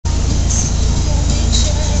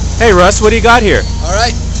Hey Russ, what do you got here?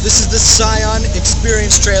 Alright, this is the Scion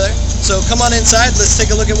Experience trailer. So come on inside, let's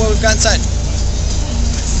take a look at what we've got inside.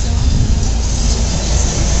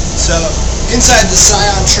 So, inside the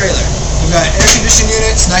Scion trailer, we've got air conditioned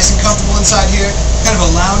units, nice and comfortable inside here. Kind of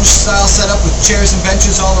a lounge style setup with chairs and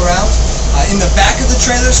benches all around. In the back of the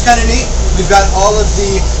trailer is kind of neat. We've got all of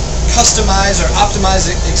the customized or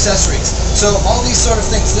optimized accessories. So all these sort of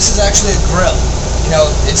things, this is actually a grill. You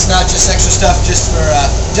know, it's not just extra stuff just for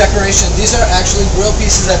decoration. These are actually grill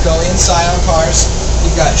pieces that go in Scion cars.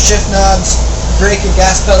 You've got shift knobs, brake and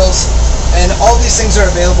gas pedals, and all these things are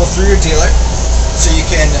available through your dealer. So you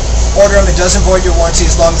can order them. It doesn't void your warranty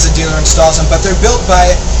as long as the dealer installs them, but they're built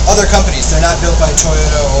by other companies. They're not built by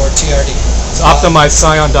Toyota or TRD. It's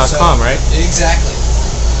OptimizeScion.com, right? Exactly.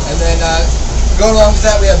 And then going along with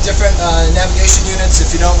that, we have different navigation units.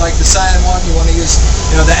 If you don't like the Scion one, you want to use,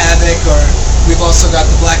 the Avic, or we've also got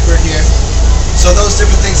the Blackbird here. So those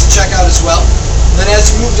different things to check out as well. And then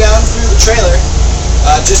as you move down through the trailer,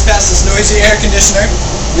 just past this noisy air conditioner,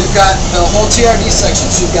 we've got the whole TRD section.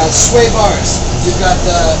 So you've got sway bars, you've got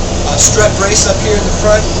the strut brace up here in the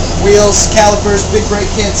front, wheels, calipers, big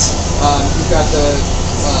brake kits, you've got the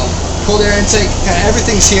cold air intake, kind of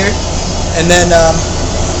everything's here. And then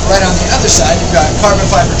right on the other side, you've got carbon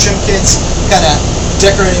fiber trim kits, kind of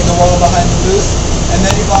decorating the wall behind the booth. And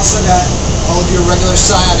then you've also got all of your regular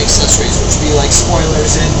Scion accessories, which would be like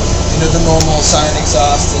spoilers and the normal Scion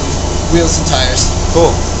exhaust and wheels and tires.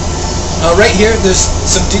 Cool. Right here, there's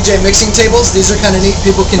some DJ mixing tables. These are kind of neat.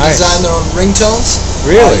 People can design their own ringtones.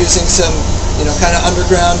 Really? Using some, kind of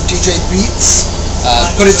underground DJ beats.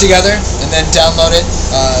 Put it together and then download it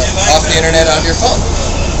off the internet onto your phone.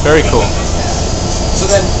 Very cool. So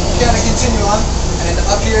then, kind of continue on, and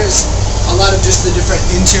up here is a lot of just the different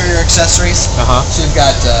interior accessories. So you've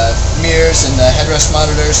got mirrors and headrest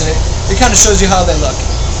monitors, and it kind of shows you how they look.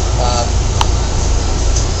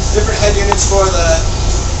 Different head units for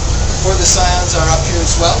the Scions are up here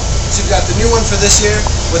as well. So you've got the new one for this year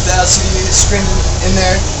with the LCD screen in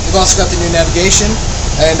there. You've also got the new navigation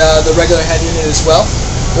and the regular head unit as well.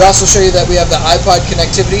 We'll also show you that we have the iPod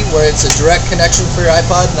connectivity, where it's a direct connection for your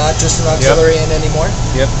iPod, not just an auxiliary in anymore.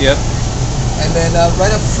 Yep. And then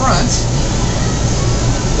right up front,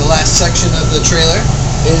 the last section of the trailer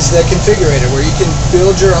is the configurator, where you can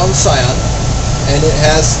build your own Scion, and it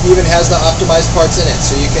even has the optimized parts in it,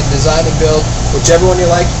 so you can design and build whichever one you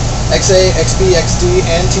like. XA, XB, XD,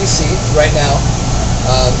 and TC right now.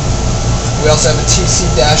 We also have a TC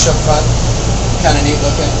dash up front, kind of neat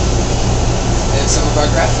looking, and some of our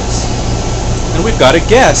graphics. And we've got a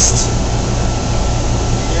guest.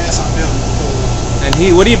 Yes, I'm building a pool. And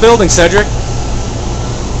what are you building, Cedric?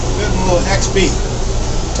 Building a little XB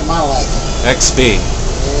to my life. XB.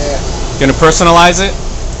 Yeah. Gonna personalize it?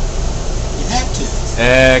 You have to.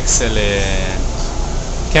 Excellent.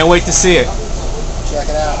 Can't wait to see it. Check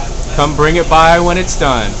it out. Come bring it by when it's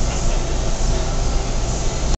done.